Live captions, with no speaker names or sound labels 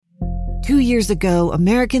2 years ago,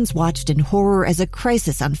 Americans watched in horror as a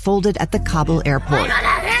crisis unfolded at the Kabul airport.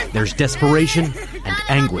 There's desperation and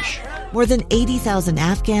anguish. More than 80,000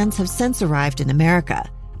 Afghans have since arrived in America,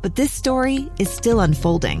 but this story is still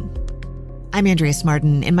unfolding. I'm Andrea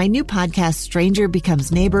Martin. In my new podcast, Stranger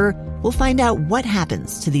Becomes Neighbor, we'll find out what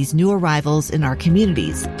happens to these new arrivals in our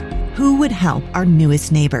communities. Who would help our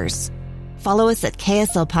newest neighbors? Follow us at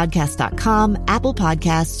kslpodcast.com, Apple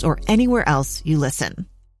Podcasts, or anywhere else you listen.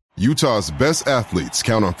 Utah's best athletes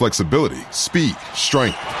count on flexibility, speed,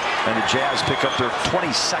 strength. And the Jazz pick up their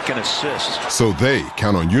 22nd assist. So they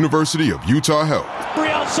count on University of Utah Health.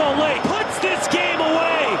 Real Soleil puts this game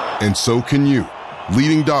away. And so can you.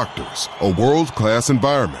 Leading doctors, a world-class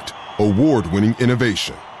environment, award-winning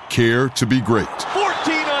innovation, care to be great.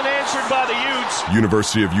 14 unanswered by the Utes.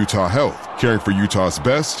 University of Utah Health, caring for Utah's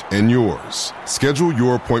best and yours. Schedule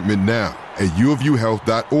your appointment now at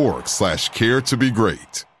uofuhealth.org/care to be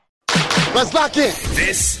great. Let's lock in.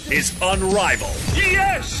 This is Unrivaled.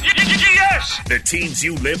 Yes! Yes! The teams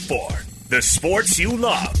you live for, the sports you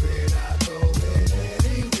love.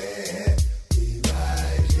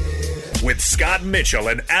 With Scott Mitchell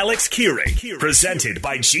and Alex Keurig, presented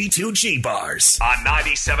by G2G Bars on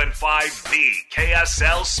 97.5 The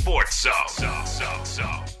KSL Sports Zone.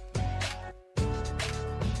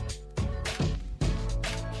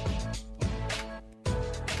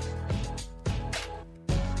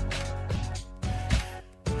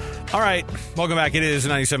 All right, welcome back. It is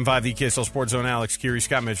 97.5 The KSL Sports Zone. Alex Keurig,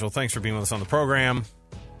 Scott Mitchell. Thanks for being with us on the program.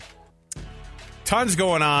 Tons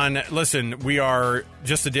going on. Listen, we are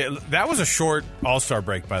just a day. That was a short All-Star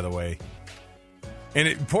break, by the way.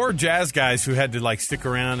 And poor Jazz guys who had to stick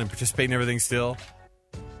around and participate in everything still.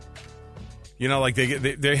 You know,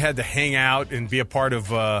 they had to hang out and be a part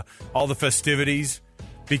of all the festivities,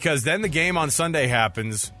 because then the game on Sunday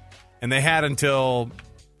happens, and they had until,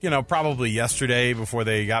 probably yesterday before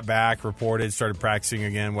they got back, reported, started practicing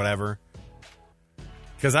again, whatever.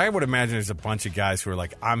 Because I would imagine there's a bunch of guys who are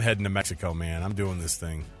like, I'm heading to Mexico, man. I'm doing this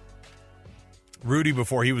thing. Rudy,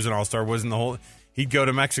 before he was an All-Star, he'd go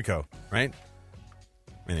to Mexico, right?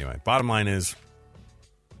 Anyway, bottom line is,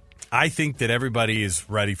 I think that everybody is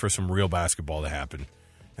ready for some real basketball to happen.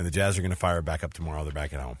 And the Jazz are going to fire it back up tomorrow. They're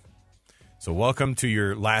back at home. So welcome to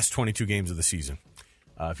your last 22 games of the season,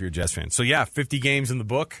 if you're a Jazz fan. So, 50 games in the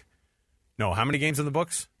book. No, how many games in the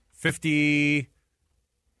books? 50...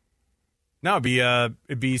 No,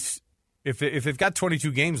 it'd be if they've got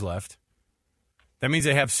 22 games left, that means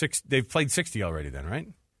they've played 60 already then, right?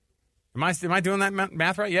 Am I doing that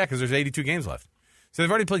math right? Yeah, because there's 82 games left. So they've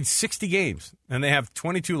already played 60 games, and they have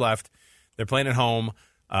 22 left. They're playing at home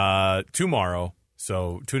tomorrow,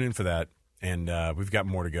 so tune in for that. And we've got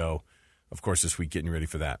more to go, of course, this week, getting ready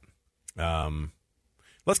for that.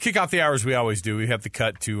 Let's kick off the hour as we always do. We have the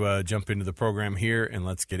cut to jump into the program here, and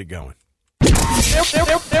let's get it going.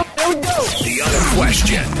 The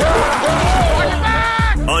unquestioned,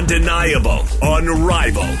 undeniable,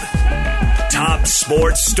 unrivaled, top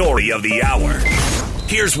sports story of the hour.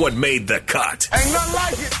 Here's what made the cut. Ain't nothing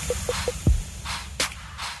like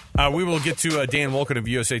it. We will get to Dan Wolken of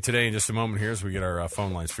USA Today in just a moment here as we get our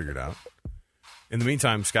phone lines figured out. In the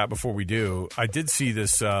meantime, Scott, before we do, I did see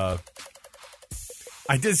this. I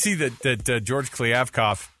did see that George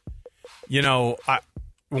Kliavkoff,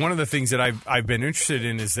 one of the things that I've been interested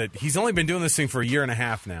in is that he's only been doing this thing for a year and a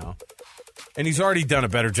half now, and he's already done a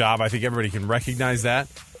better job. I think everybody can recognize that.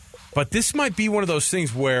 But this might be one of those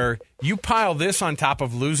things where you pile this on top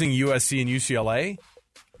of losing USC and UCLA,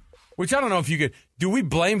 which I don't know if you could. Do we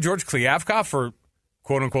blame George Kliavkoff for,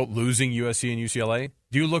 quote-unquote, losing USC and UCLA?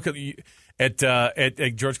 Do you look at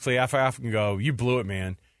George Kliavkoff and go, you blew it,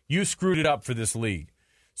 man. You screwed it up for this league.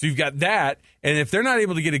 So you've got that, and if they're not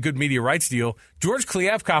able to get a good media rights deal, George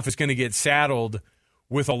Kliavkoff is going to get saddled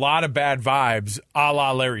with a lot of bad vibes, a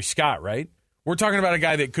la Larry Scott, right? We're talking about a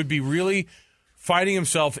guy that could be really finding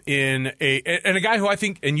himself in a guy who I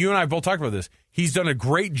think, and you and I both talked about this, he's done a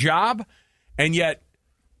great job, and yet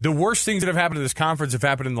the worst things that have happened to this conference have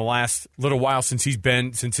happened in the last little while since his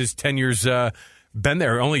tenure's been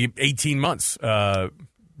there, only 18 months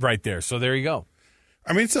right there. So there you go.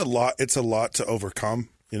 I mean, it's a lot to overcome.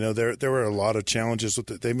 There were a lot of challenges with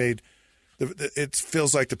it. They made it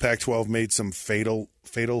feels like the Pac-12 made some fatal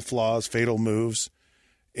flaws, fatal moves.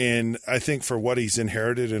 And I think for what he's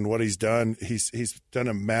inherited and what he's done, he's done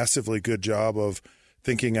a massively good job of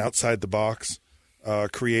thinking outside the box,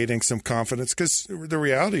 creating some confidence. Because the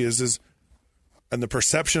reality is, and the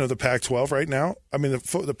perception of the Pac-12 right now, I mean,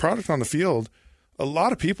 the product on the field, a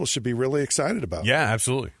lot of people should be really excited about. Yeah,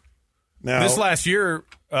 absolutely. Now, this last year,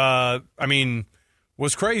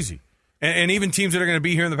 was crazy. and even teams that are going to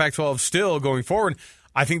be here in the Pac-12 still going forward.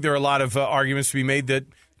 I think there are a lot of arguments to be made that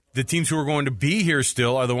the teams who are going to be here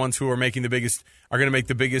still are the ones who are going to make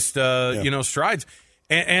the biggest strides.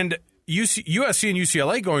 And USC and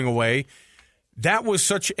UCLA going away, that was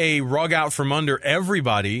such a rug out from under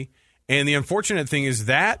everybody. And the unfortunate thing is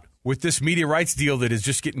that with this media rights deal that is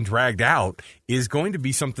just getting dragged out is going to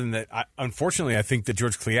be something that, unfortunately, I think that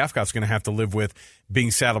George Kliavkoff is going to have to live with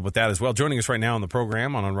being saddled with that as well. Joining us right now on the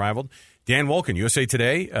program on Unrivaled, Dan Wolken, USA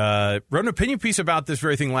Today, wrote an opinion piece about this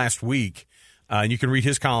very thing last week. And you can read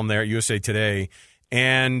his column there at USA Today.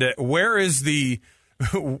 And where is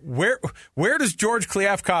where does George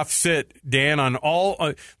Kliavkoff sit, Dan, on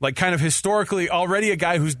all, kind of historically already a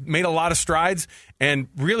guy who's made a lot of strides and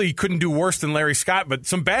really couldn't do worse than Larry Scott, but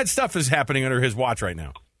some bad stuff is happening under his watch right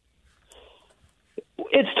now?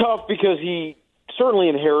 It's tough because he certainly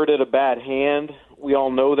inherited a bad hand. We all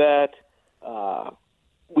know that.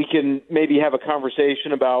 We can maybe have a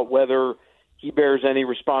conversation about whether he bears any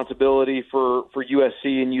responsibility for USC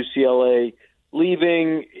and UCLA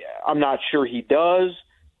leaving. I'm not sure he does.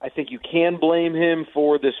 I think you can blame him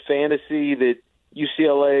for this fantasy that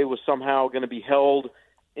UCLA was somehow going to be held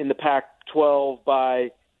in the Pac-12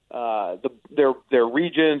 by their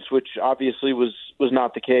regents, which obviously was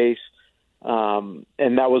not the case, and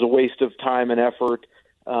that was a waste of time and effort.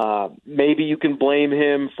 Maybe you can blame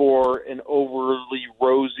him for an overly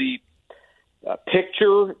rosy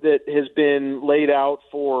picture that has been laid out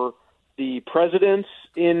for the presidents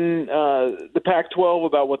in the Pac-12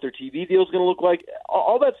 about what their TV deal is going to look like.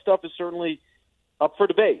 All that stuff is certainly up for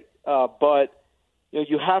debate, but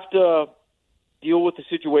you have to deal with the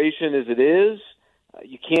situation as it is.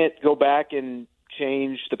 You can't go back and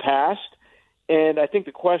change the past. And I think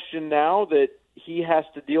the question now that he has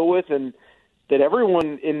to deal with and that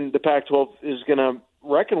everyone in the Pac-12 is going to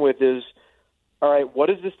reckon with is, all right, what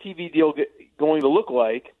is this TV deal going to look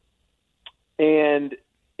like? And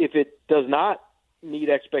if it does not meet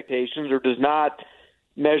expectations or does not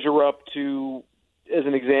measure up to, as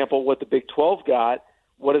an example, what the Big 12 got,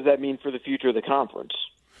 what does that mean for the future of the conference?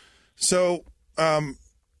 So,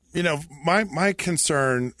 my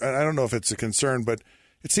concern, I don't know if it's a concern, but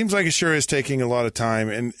it seems like it sure is taking a lot of time.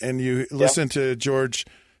 And you listen to George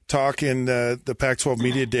talk in the Pac-12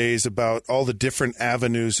 media days about all the different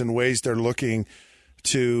avenues and ways they're looking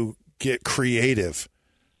to get creative.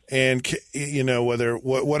 And,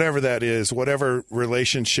 whatever that is, whatever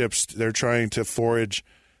relationships they're trying to forge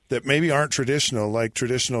that maybe aren't traditional, like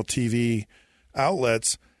traditional TV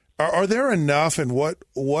outlets, are there enough, and what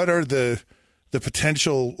are the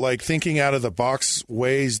potential, thinking out of the box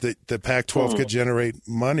ways that the Pac-12 could generate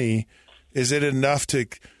money? Is it enough to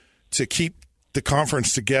keep the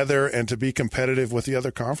conference together and to be competitive with the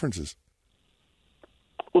other conferences?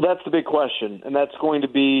 Well, that's the big question, and that's going to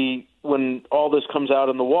be, when all this comes out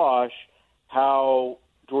in the wash, how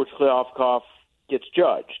George Kliavkoff gets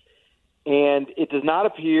judged. And it does not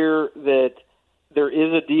appear that there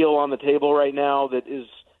is a deal on the table right now that is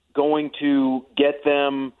going to get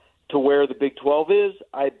them to where the Big 12 is.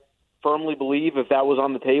 I firmly believe if that was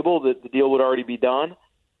on the table, that the deal would already be done.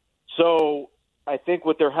 So I think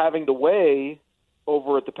what they're having to weigh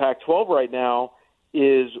over at the Pac-12 right now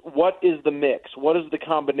is, what is the mix? What is the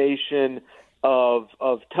combination of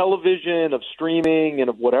television, of streaming, and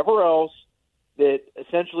of whatever else that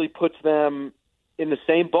essentially puts them in the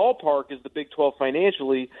same ballpark as the Big 12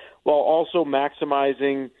 financially, while also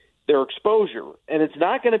maximizing their exposure? And it's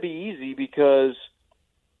not going to be easy, because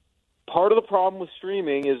part of the problem with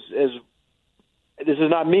streaming is this is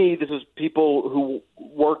not me, this is people who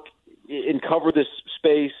work and cover this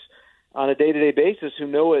space on a day-to-day basis who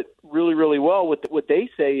know it really, really well. What they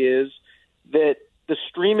say is that the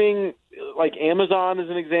streaming, like Amazon as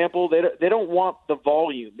an example, they don't want the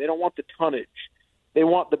volume. They don't want the tonnage. They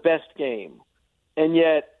want the best game. And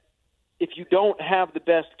yet, if you don't have the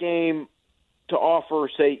best game to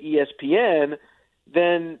offer, say, ESPN,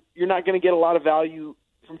 then you're not going to get a lot of value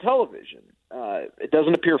from television. It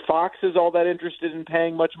doesn't appear Fox is all that interested in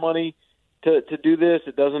paying much money to do this.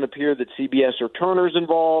 It doesn't appear that CBS or Turner's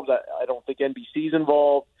involved. I don't think NBC's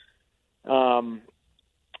involved.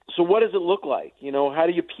 So what does it look like? How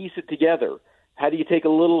do you piece it together? How do you take a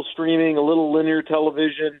little streaming, a little linear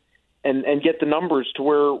television, and get the numbers to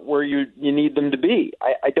where you need them to be?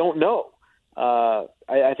 I don't know.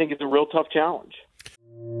 I think it's a real tough challenge.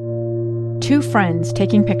 Two friends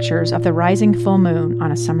taking pictures of the rising full moon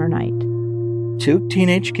on a summer night. Two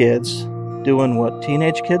teenage kids doing what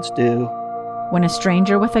teenage kids do. When a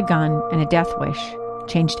stranger with a gun and a death wish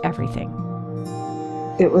changed everything.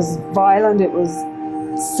 It was violent, it was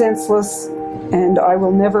senseless, and I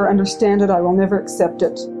will never understand it, I will never accept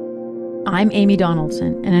it. I'm Amy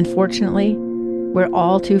Donaldson, and unfortunately, we're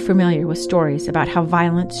all too familiar with stories about how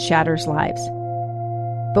violence shatters lives.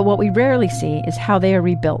 But what we rarely see is how they are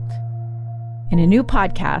rebuilt. In a new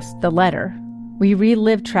podcast, The Letter, we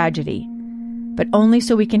relive tragedy, but only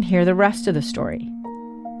so we can hear the rest of the story.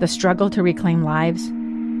 The struggle to reclaim lives,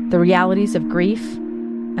 the realities of grief,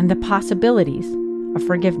 and the possibilities of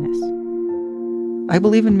forgiveness. I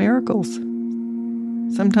believe in miracles.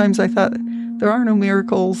 Sometimes I thought, there are no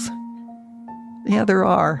miracles. Yeah, there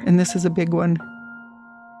are, and this is a big one.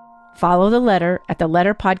 Follow The Letter at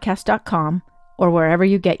theletterpodcast.com or wherever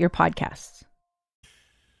you get your podcasts.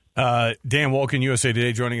 Dan Wolken, USA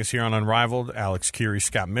Today, joining us here on Unrivaled. Alex Kirry,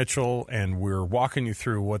 Scott Mitchell, and we're walking you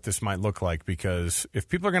through what this might look like, because if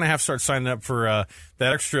people are going to have to start signing up for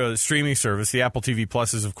that extra streaming service, the Apple TV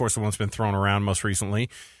Plus is, of course, the one that's been thrown around most recently.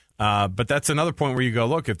 But that's another point where you go,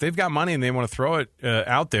 look, if they've got money and they want to throw it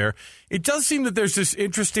out there, it does seem that there's this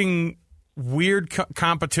interesting, weird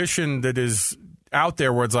competition that is out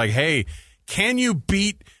there where it's like, hey, can you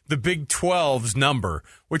beat the Big 12's number?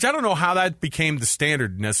 Which I don't know how that became the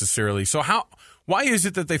standard necessarily. So why is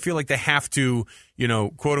it that they feel like they have to,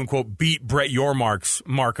 quote unquote, beat Brett Yormark's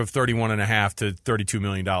mark of $31.5 to $32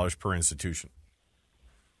 million per institution?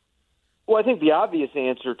 Well, I think the obvious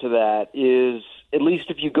answer to that is, at least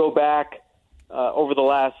if you go back over the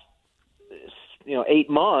last 8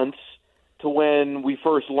 months to when we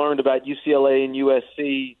first learned about UCLA and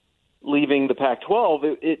USC leaving the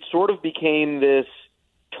Pac-12, it sort of became this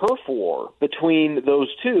turf war between those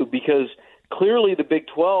two, because clearly the Big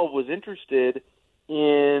 12 was interested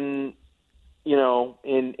in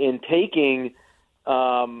taking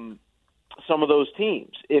some of those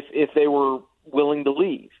teams if they were willing to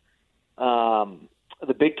leave.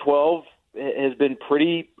 The Big 12 has been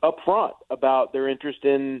pretty upfront about their interest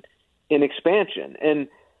in expansion. And,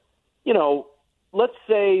 let's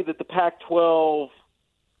say that the Pac-12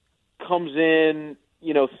 comes in,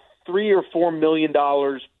 $3 or $4 million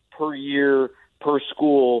per year per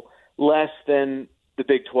school, less than the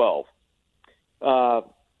Big 12.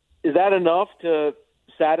 Is that enough to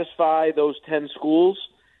satisfy those 10 schools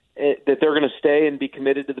that they're going to stay and be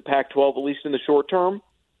committed to the Pac-12, at least in the short term?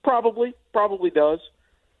 Probably does.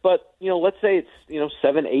 But, let's say it's,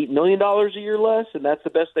 $7-8 million a year less, and that's the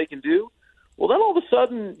best they can do. Well, then all of a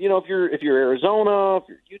sudden, if you're Arizona, if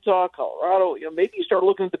you're Utah, Colorado, maybe you start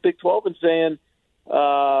looking at the Big 12 and saying,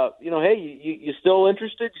 hey, you still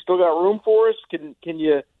interested? You still got room for us? Can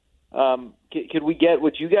we get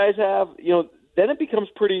what you guys have? Then it becomes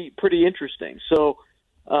pretty interesting. So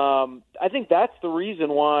I think that's the reason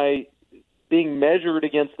why being measured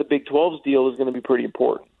against the Big 12's deal is going to be pretty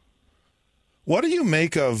important. What do you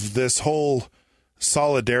make of this whole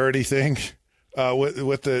solidarity thing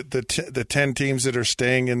with the 10 teams that are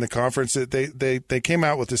staying in the conference? They came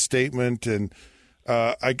out with a statement, and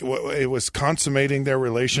it was consummating their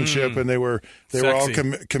relationship, and they were all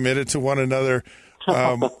committed to one another.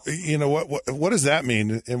 What does that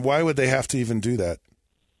mean, and why would they have to even do that?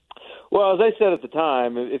 Well, as I said at the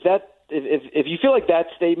time, if you feel like that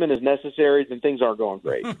statement is necessary, then things aren't going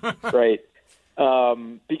great, right?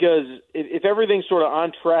 Because if everything's sort of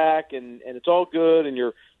on track and it's all good and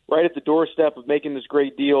you're right at the doorstep of making this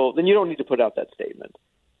great deal, then you don't need to put out that statement.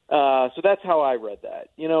 So that's how I read that.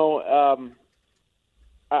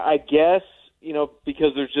 I guess,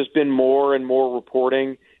 because there's just been more and more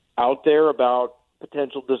reporting out there about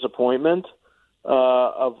potential disappointment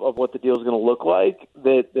of what the deal is going to look like,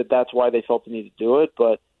 that's why they felt the need to do it.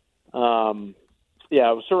 But, it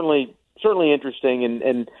was certainly interesting,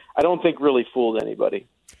 and I don't think really fooled anybody.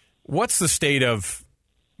 What's the state of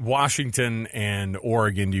Washington and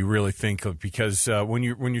Oregon, do you really think of? Because when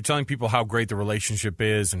you're telling people how great the relationship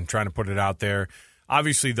is and trying to put it out there,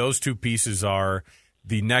 obviously those two pieces are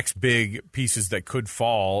the next big pieces that could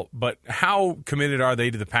fall. But how committed are they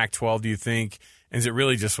to the Pac-12, do you think? And is it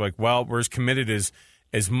really just like, well, we're as committed as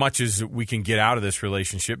much as we can get out of this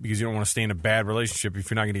relationship, because you don't want to stay in a bad relationship if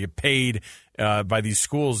you're not going to get paid by these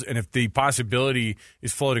schools. And if the possibility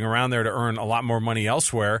is floating around there to earn a lot more money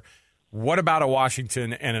elsewhere, what about a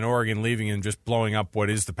Washington and an Oregon leaving and just blowing up what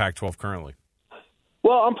is the Pac-12 currently?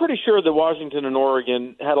 Well, I'm pretty sure that Washington and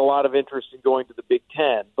Oregon had a lot of interest in going to the Big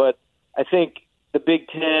Ten, but I think the Big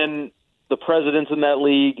Ten, the presidents in that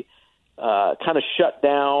league, kind of shut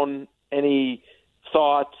down any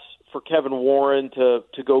thoughts for Kevin Warren to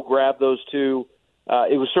go grab those two.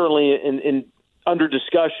 It was certainly in under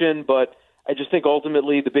discussion, but I just think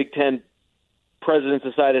ultimately the Big Ten presidents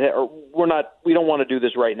decided, hey, we don't want to do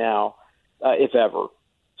this right now, if ever.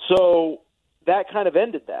 So that kind of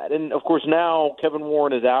ended that. And of course now Kevin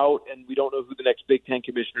Warren is out, and we don't know who the next Big Ten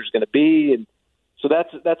commissioner is going to be. And So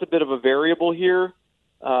that's a bit of a variable here.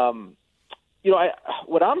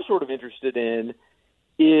 What I'm sort of interested in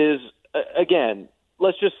is, again,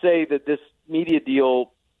 let's just say that this media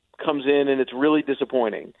deal comes in and it's really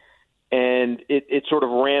disappointing, and it sort of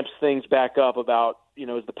ramps things back up about,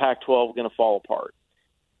 is the Pac-12 going to fall apart?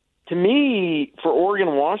 To me, for Oregon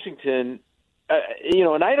and Washington,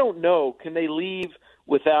 and I don't know, can they leave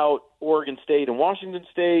without Oregon State and Washington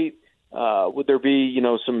State? Would there be,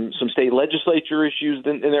 some state legislature issues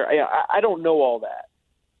in there? I don't know all that.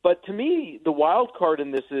 But to me, the wild card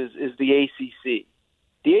in this is the ACC.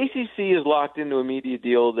 The ACC is locked into a media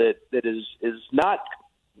deal that is not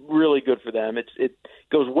really good for them. It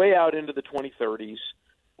goes way out into the 2030s.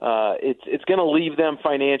 It's going to leave them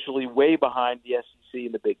financially way behind the SEC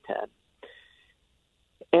and the Big Ten.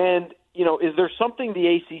 And, is there something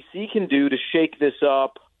the ACC can do to shake this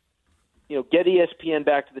up? Get ESPN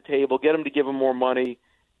back to the table, get them to give them more money.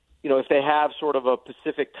 If they have sort of a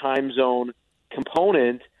Pacific time zone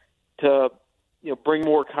component to, bring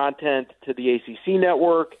more content to the ACC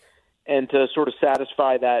network and to sort of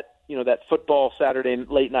satisfy that, that football Saturday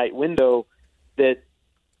late night window that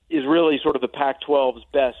is really sort of the Pac-12's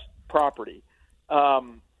best property. To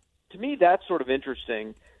me, that's sort of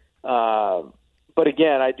interesting. But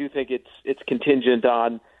again, I do think it's contingent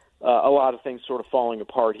on a lot of things sort of falling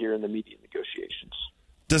apart here in the media negotiations.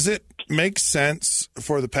 Does it make sense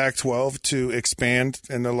for the Pac-12 to expand?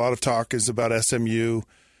 And a lot of talk is about SMU,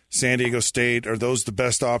 San Diego State. Are those the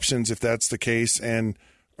best options if that's the case? And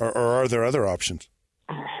or are there other options?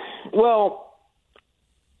 Well,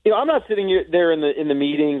 I'm not sitting there in the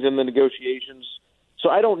meetings and the negotiations, so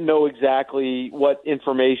I don't know exactly what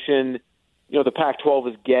information the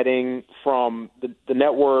Pac-12 is getting from the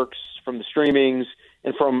networks, from the streamings,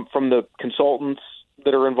 and from the consultants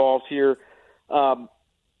that are involved here.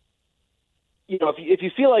 If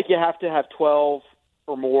you feel like you have to have 12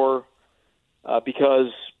 or more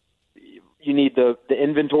because you need the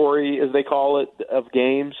inventory, as they call it, of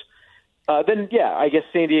games, then yeah, I guess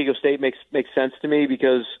San Diego State makes sense to me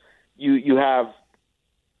because you have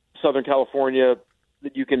Southern California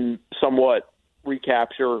that you can somewhat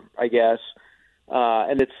recapture, I guess,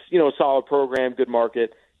 and it's a solid program, good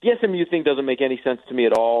market. The SMU thing doesn't make any sense to me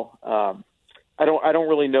at all. I don't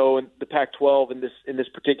really know in the Pac-12 in this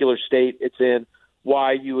particular state it's in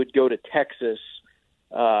why you would go to Texas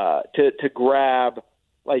to grab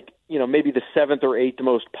maybe the 7th or 8th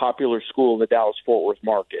most popular school in the Dallas-Fort Worth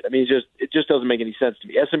market. I mean, it just doesn't make any sense to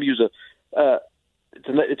me. SMU's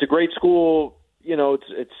it's a great school.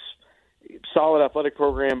 It's solid athletic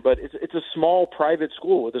program, but it's a small private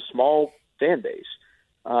school with a small fan base.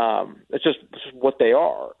 It's just what they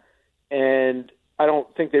are. And I don't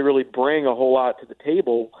think they really bring a whole lot to the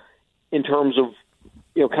table in terms of,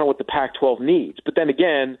 kind of what the Pac-12 needs. But then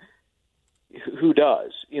again, who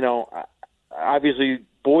does? Obviously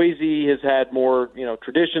Boise has had more,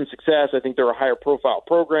 tradition, success. I think they're a higher profile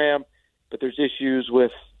program, but there's issues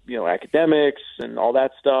with, academics and all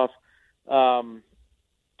that stuff. The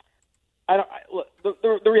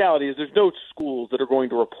reality is there's no schools that are going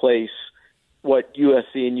to replace what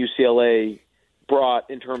USC and UCLA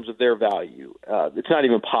brought in terms of their value. It's not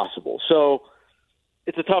even possible. So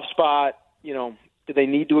it's a tough spot. Do they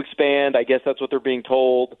need to expand? I guess that's what they're being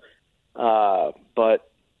told. But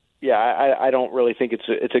yeah, I don't really think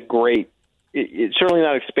it's a great. It's certainly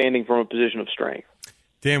not expanding from a position of strength.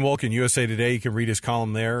 Dan Wolken, USA Today. You can read his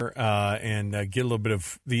column there and get a little bit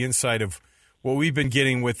of the insight of what we've been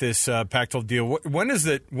getting with this Pac-12 deal. When does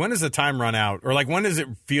the time run out, or when does it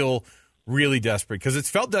feel really desperate? Because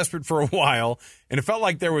it's felt desperate for a while, and it felt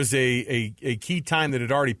like there was a key time that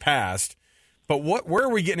had already passed. But where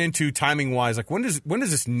are we getting into timing wise? When does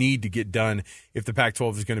this need to get done if the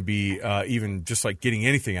Pac-12 is going to be even just getting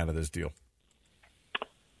anything out of this deal?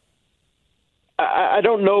 I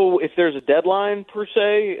don't know if there's a deadline per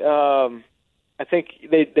se. I think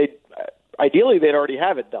they ideally they'd already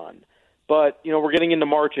have it done, but we're getting into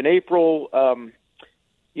March and April.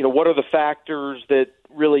 What are the factors that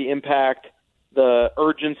really impact the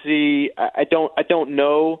urgency? I don't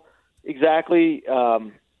know exactly.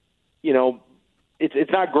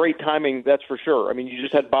 It's not great timing, that's for sure. I mean, you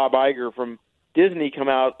just had Bob Iger from Disney come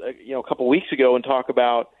out, a couple weeks ago and talk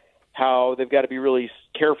about how they've got to be really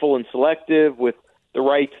careful and selective with the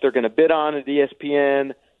rights they're going to bid on at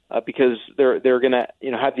ESPN because they're going to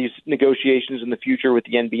have these negotiations in the future with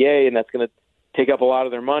the NBA, and that's going to take up a lot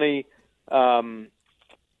of their money.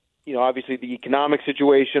 Obviously the economic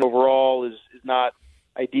situation overall is not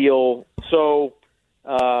ideal. So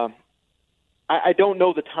I don't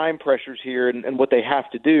know the time pressures here and what they have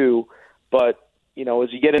to do, but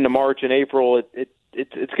as you get into March and April,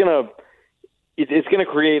 it's going to it's going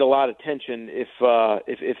to create a lot of tension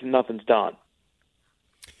if nothing's done.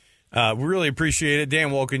 We really appreciate it. Dan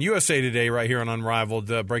Wolken, USA Today, right here on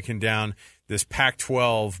Unrivaled, breaking down this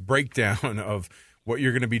Pac-12 breakdown of what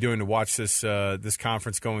you're going to be doing to watch this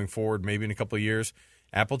conference going forward, maybe in a couple of years.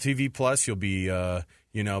 Apple TV Plus, you'll be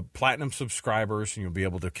platinum subscribers, and you'll be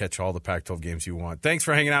able to catch all the Pac-12 games you want. Thanks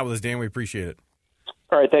for hanging out with us, Dan. We appreciate it.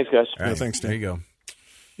 All right, thanks, guys. All right, thanks, Dan. There you go.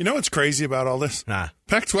 You know what's crazy about all this?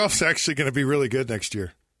 Pac-12 is actually going to be really good next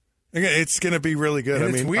year. It's going to be really good. And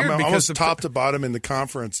I mean, weird I'm almost because top to bottom in the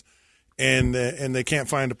conference, and they can't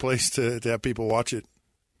find a place to have people watch it.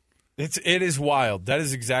 It is wild. That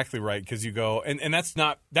is exactly right, because you go and that's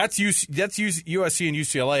USC and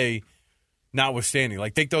UCLA notwithstanding.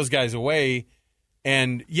 Like, take those guys away,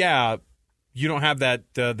 and yeah, you don't have that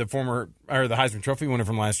the former or the Heisman Trophy winner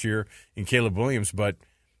from last year in Caleb Williams, but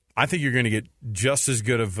I think you're going to get just as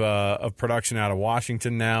good of production out of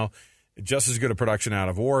Washington now, just as good of production out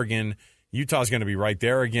of Oregon. Utah's going to be right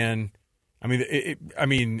there again. I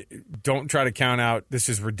mean, don't try to count out. This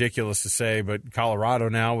is ridiculous to say, but Colorado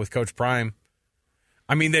now with Coach Prime.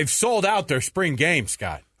 I mean, they've sold out their spring game,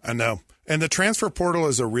 Scott. I know. And the transfer portal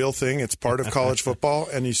is a real thing. It's part of college football.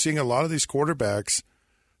 And you're seeing a lot of these quarterbacks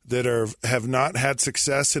that have not had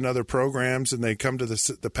success in other programs, and they come to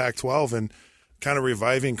the Pac-12 and kind of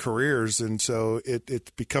reviving careers. And so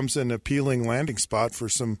it becomes an appealing landing spot for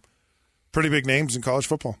some pretty big names in college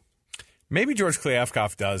football. Maybe George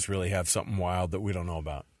Kliavkoff does really have something wild that we don't know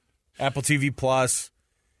about. Apple TV Plus,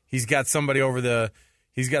 he's got somebody over the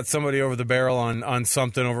barrel on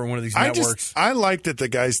something over one of these networks. I like that the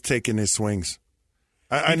guy's taking his swings.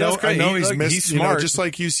 I know he's missed. He's smart. Just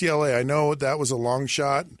like UCLA. I know that was a long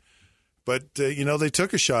shot, but they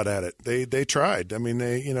took a shot at it. They tried. I mean,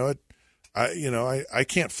 I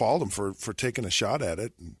can't fault them for taking a shot at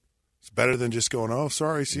it. It's better than just going, "Oh,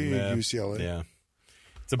 sorry, see you, UCLA." Yeah.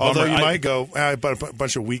 Although you might go, but a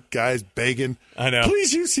bunch of weak guys begging. I know.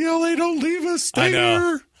 Please, UCLA, don't leave us. Stay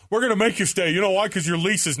here. We're going to make you stay. You know why? Because your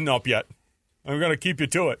lease isn't up yet. I'm going to keep you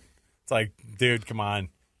to it. It's like, dude, come on.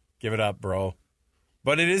 Give it up, bro.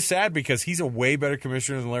 But it is sad because he's a way better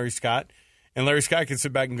commissioner than Larry Scott. And Larry Scott can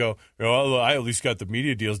sit back and go, "Oh, I at least got the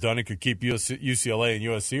media deals done. It could keep UCLA and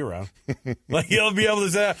USC around." Like, he'll be able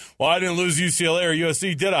to say, "Well, I didn't lose UCLA or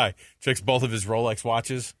USC, did I?" Checks both of his Rolex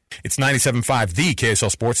watches. It's 97.5, the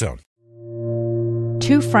KSL Sports Zone.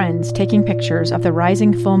 Two friends taking pictures of the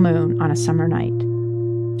rising full moon on a summer night.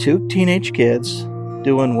 Two teenage kids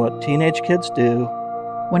doing what teenage kids do.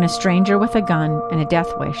 When a stranger with a gun and a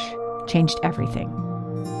death wish changed everything.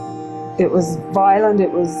 It was violent,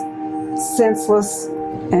 it was senseless,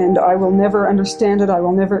 and I will never understand it. I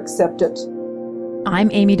will never accept it.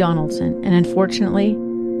 I'm Amy Donaldson, and unfortunately,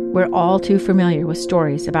 we're all too familiar with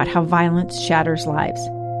stories about how violence shatters lives.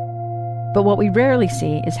 But what we rarely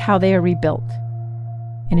see is how they are rebuilt.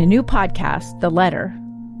 In a new podcast, The Letter,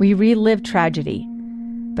 we relive tragedy,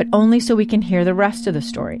 but only so we can hear the rest of the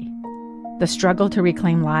story. The struggle to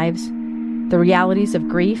reclaim lives, the realities of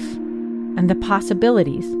grief, and the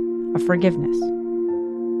possibilities of forgiveness.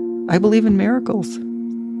 I believe in miracles.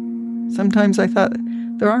 Sometimes I thought,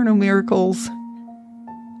 there are no miracles.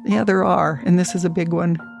 Yeah, there are, and this is a big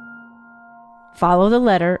one. Follow The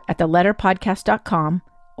Letter at theletterpodcast.com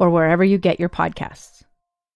or wherever you get your podcasts.